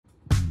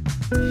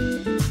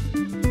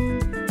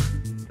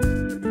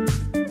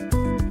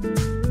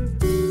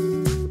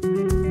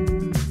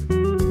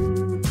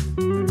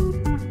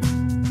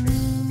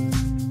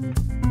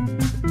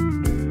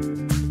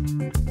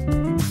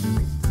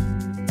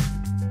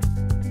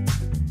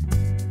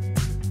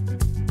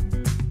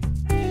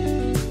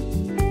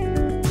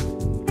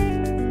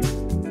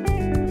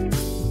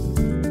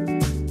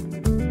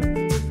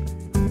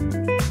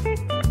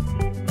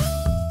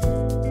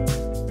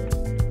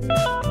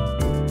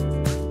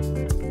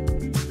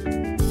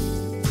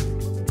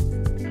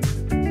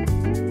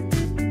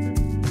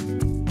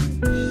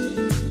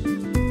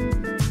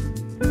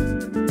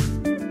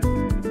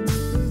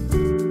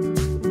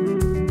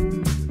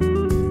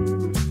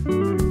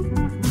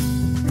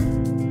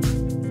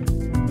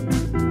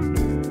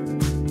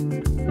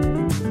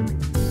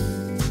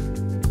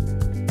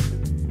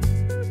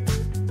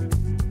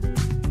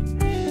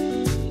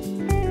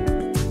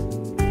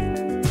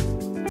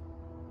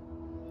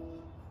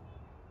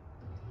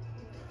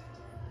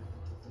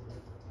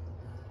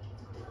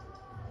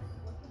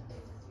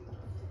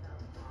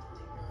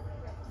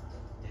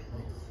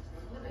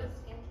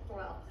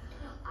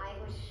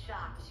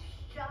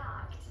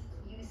Shocked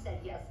you said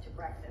yes to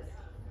breakfast.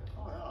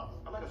 Oh yeah,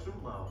 I'm like a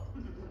supermodel.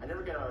 I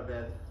never get out of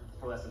bed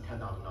for less than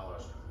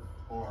 $10,000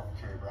 or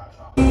Cherry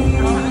Bradshaw.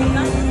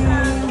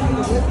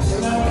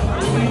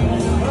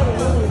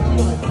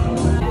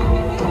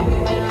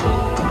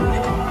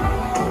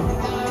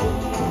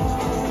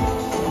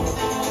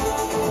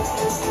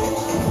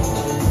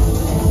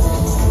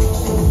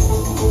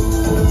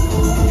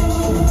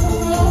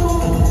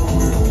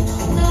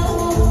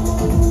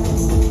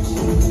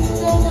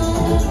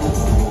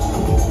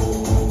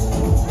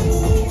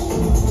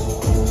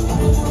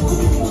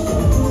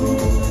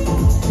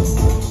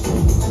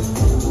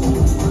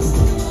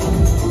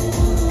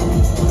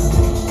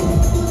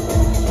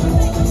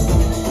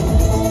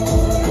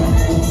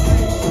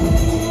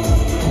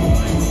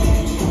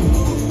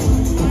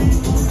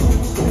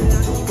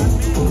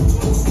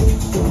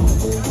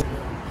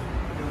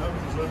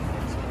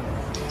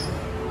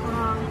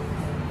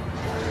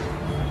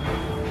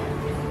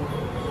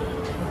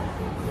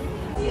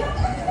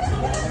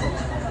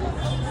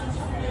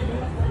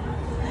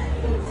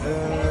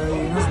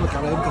 يناسبك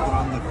على امتى تبقى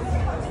عندك.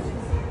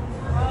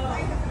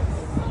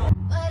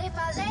 But if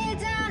I lay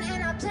down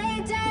and I play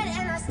dead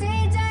and I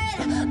stay dead,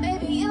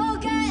 maybe you'll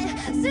get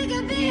sick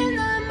of being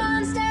the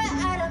monster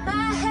out of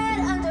my head,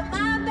 under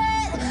my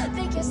bed,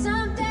 thinking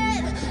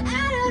something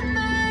out of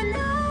my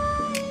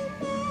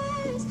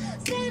nightmares,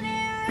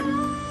 standing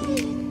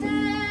right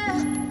there.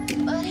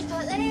 But if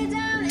I lay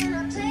down and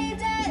I play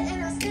dead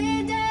and I stay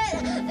dead,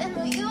 then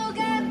will you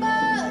get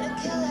bored of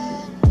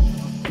killing me?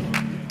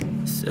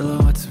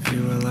 Silhouettes of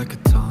you are like a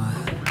taunt.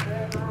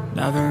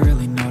 Never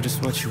really know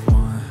just what you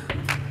want.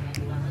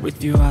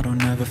 With you I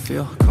don't ever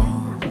feel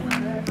calm.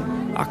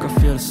 I can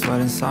feel the sweat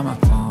inside my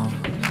palm.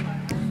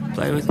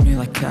 Play with me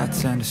like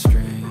cats and a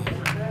string.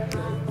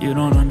 You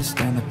don't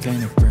understand the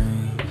pain it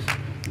brings.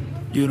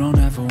 You don't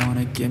ever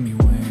wanna give me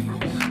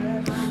wings.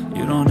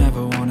 You don't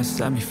ever wanna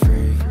set me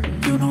free.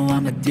 You know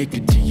I'm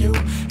addicted to you,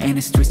 and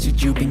it's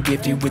twisted, you've been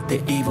gifted with the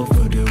evil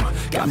voodoo.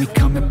 Got me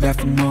coming back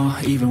for more,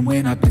 even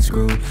when I've been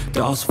screwed.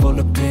 Dolls full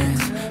of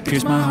pins,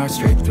 pierce my heart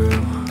straight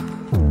through.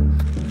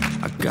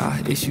 I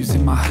got issues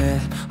in my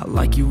head, I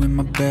like you in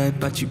my bed,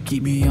 but you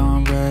keep me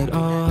on red.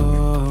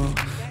 Oh,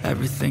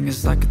 everything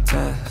is like a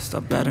test, I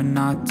better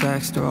not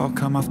text or I'll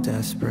come off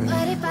desperate.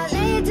 But if I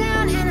lay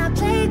down and I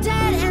play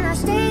dead and I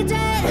stay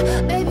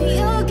dead, baby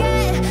you'll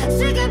get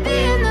sick of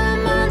being the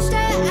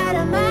monster out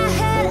of my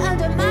head,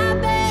 under my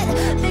bed,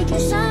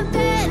 thinking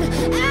something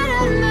out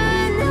of my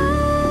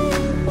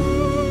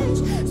nightmares,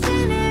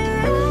 standing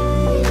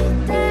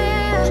right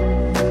there.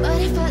 But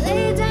if I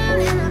lay down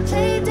and I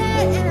play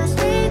dead and I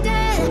stay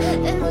dead,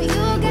 then will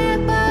you get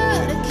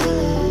bored of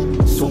killing me?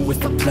 So if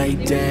I play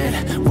dead,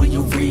 will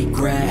you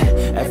regret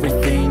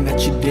everything that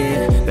you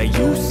did, that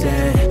you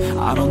said?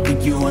 I don't think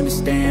you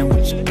understand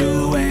what you're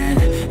doing,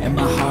 and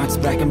my heart's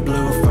black and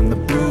blue from the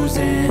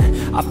bruising.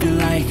 I feel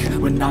like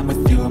when I'm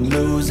with you I'm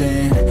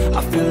losing.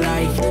 I feel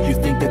like you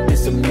think that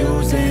this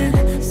amusing,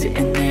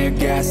 sitting there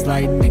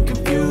gaslighting and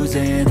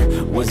confusing.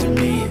 Was it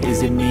me?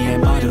 Is it me?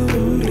 Am I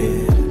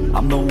deluded?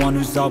 I'm the one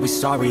who's always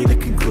sorry, the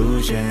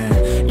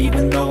conclusion.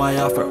 Even though I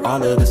offer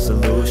all of the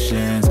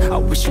solutions, I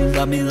wish you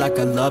loved me like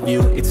I love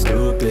you, it's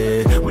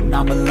stupid. When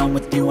I'm alone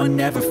with you I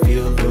never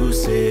feel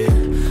lucid.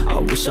 I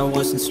wish I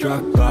wasn't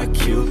struck by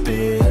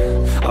Cupid.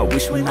 I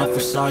wish when I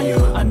first saw you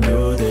I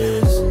knew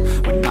this.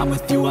 When I'm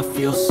with you I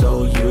feel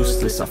so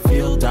useless, I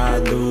feel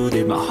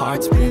diluted, my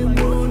heart's been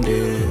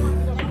wounded.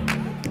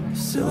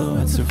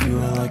 Silhouettes of you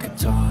are like a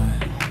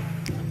taunt.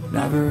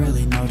 Never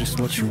really know just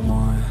what you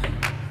want.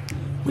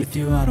 With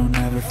you I don't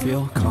ever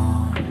feel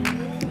calm.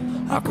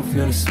 I can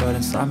feel the sweat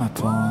inside my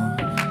palm.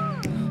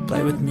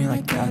 Play with me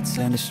like cats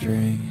and a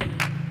string.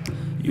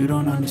 You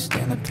don't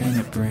understand the pain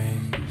it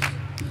brings.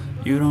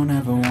 You don't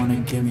ever wanna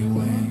give me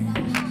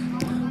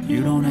wings.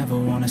 You don't ever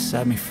wanna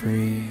set me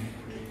free.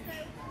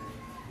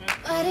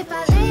 But if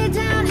I lay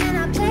down and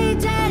I play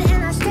dead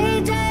and I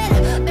stay dead,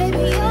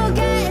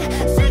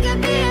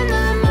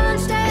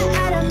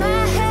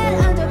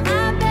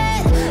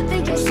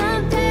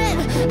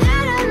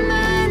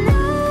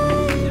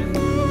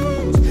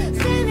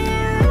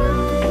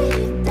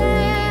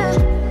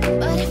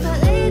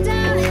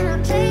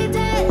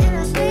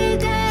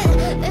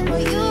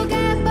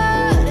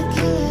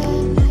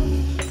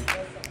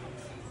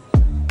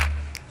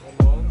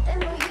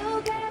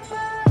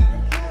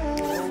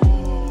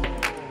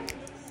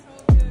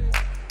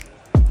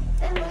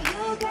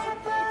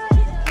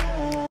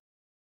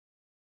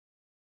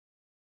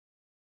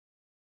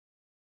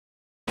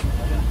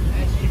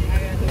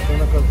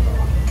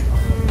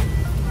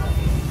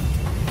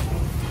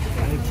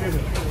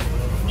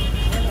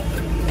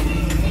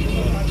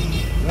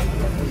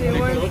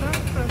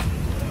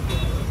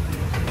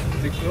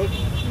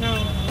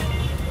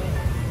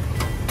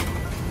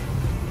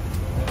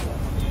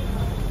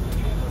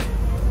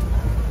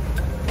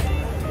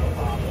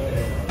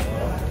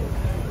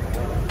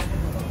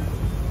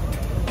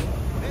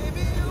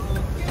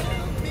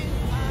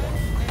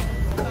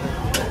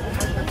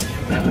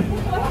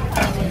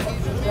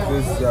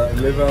 is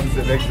liver's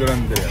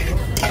Alexandria.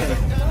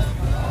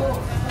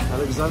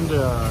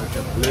 Alexandria.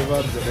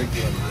 Liver's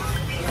Alexandria.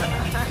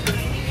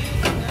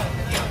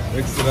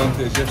 Excellent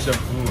Egyptian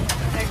food.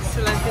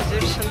 Excellent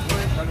Egyptian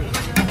food.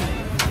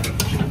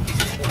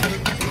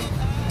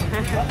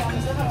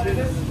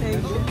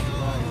 Thank you.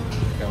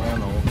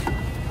 كمان اهو.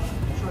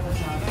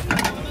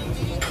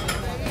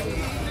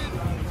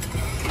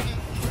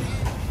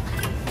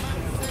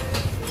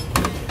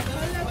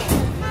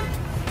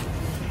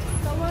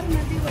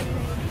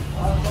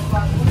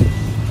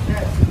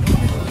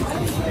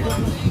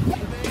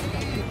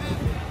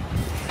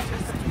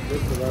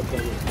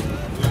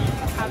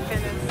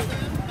 Happiness.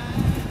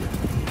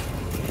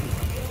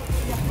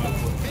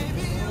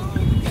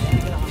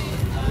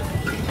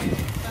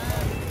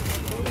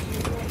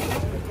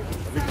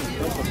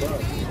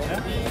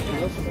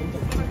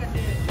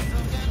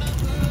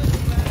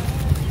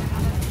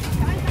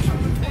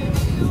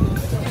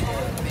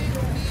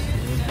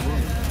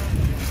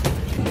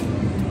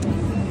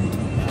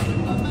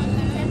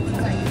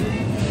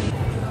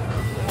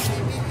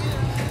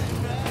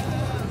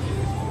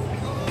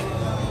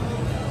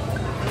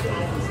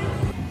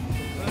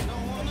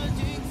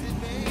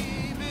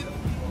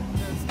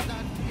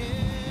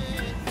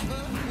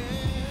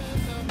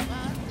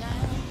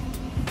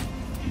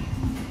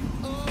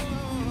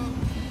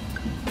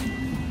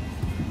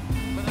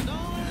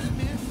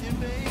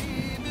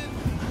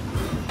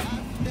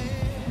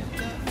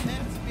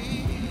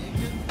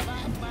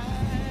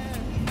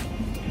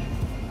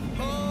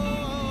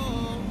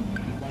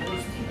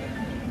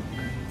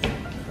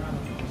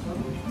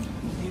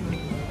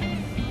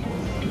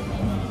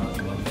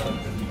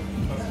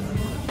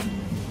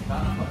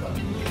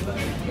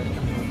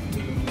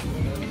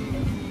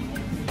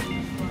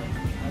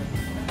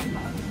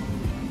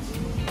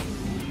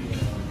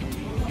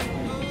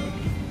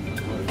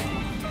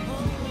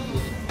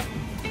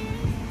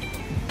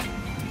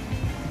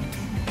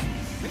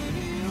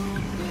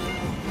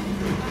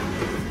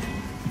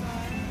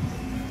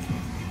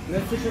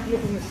 نفس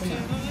شكلكم من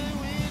السماء.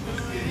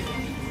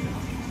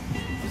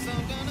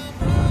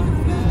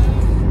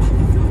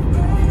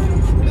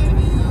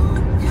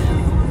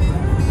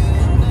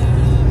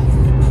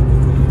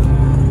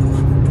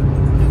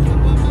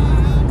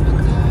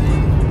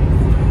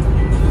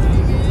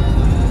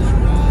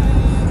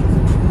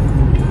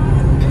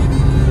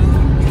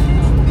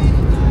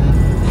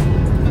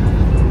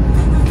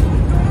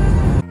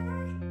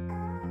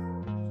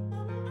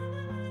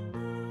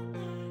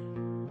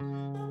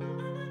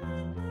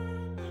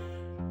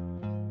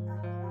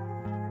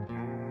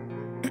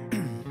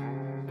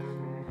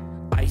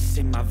 Ice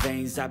in my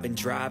veins, I've been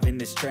driving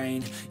this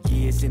train.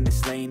 Years in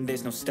this lane,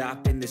 there's no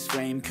stopping this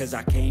flame. Cause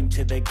I came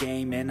to the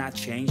game and I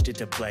changed it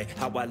to play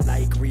how I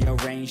like,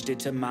 rearranged it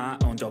to my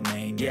own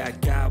domain. Yeah, I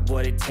got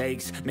what it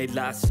takes, made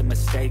lots of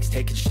mistakes,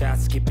 taking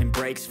shots, skipping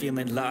breaks,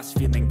 feeling lost,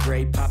 feeling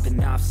great,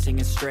 popping off,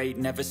 singing straight,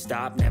 never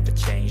stopped, never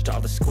changed.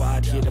 All the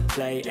squad here to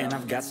play and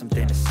I've got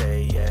something to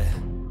say, yeah.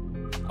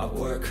 I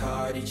work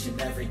hard each and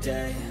every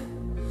day,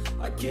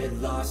 I get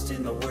lost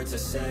in the words I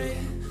say.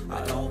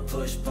 I don't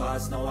push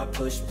pause, no I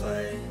push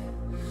play.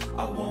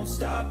 I won't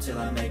stop till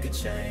I make a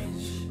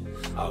change.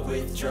 I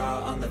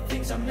withdraw on the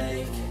things I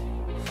make.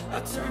 I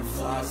turn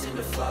flaws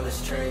into flawless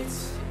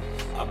traits.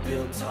 I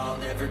build tall,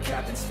 never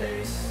capped in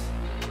space.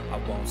 I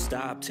won't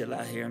stop till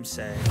I hear him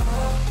say,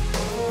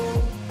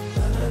 oh,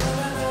 la, la, la,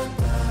 la,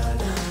 la,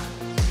 la.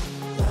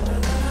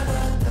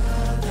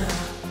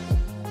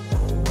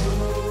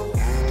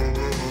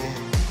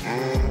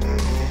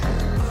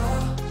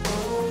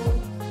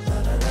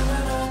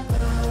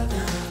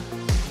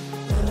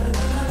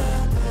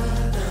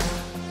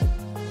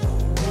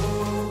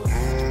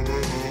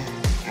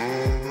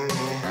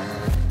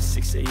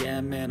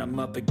 And I'm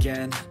up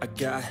again. I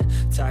got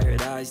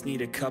tired eyes,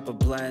 need a cup of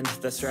blend.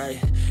 That's right,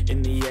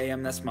 in the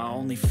AM, that's my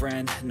only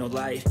friend. No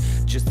light,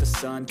 just the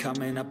sun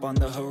coming up on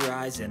the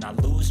horizon. I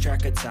lose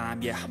track of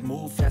time, yeah, I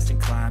move fast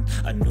and climb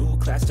a new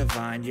class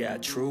divine, yeah,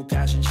 true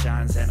passion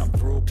shines. And I'm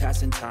through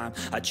passing time,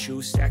 I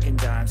choose stacking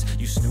dimes.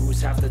 You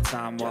snooze half the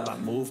time while I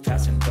move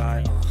passing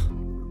by.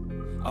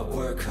 I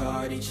work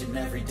hard each and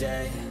every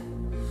day,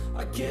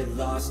 I get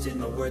lost in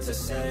the words I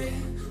say.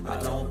 I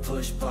don't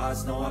push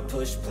pause, no I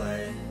push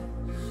play.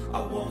 I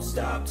won't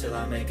stop till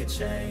I make a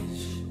change.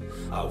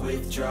 I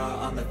withdraw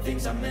on the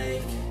things I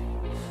make.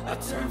 I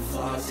turn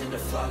flaws into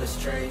flawless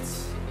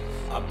traits.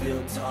 I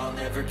build tall,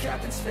 never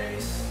capped in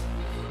space.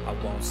 I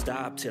won't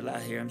stop till I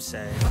hear him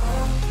say,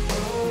 oh,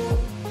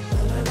 oh.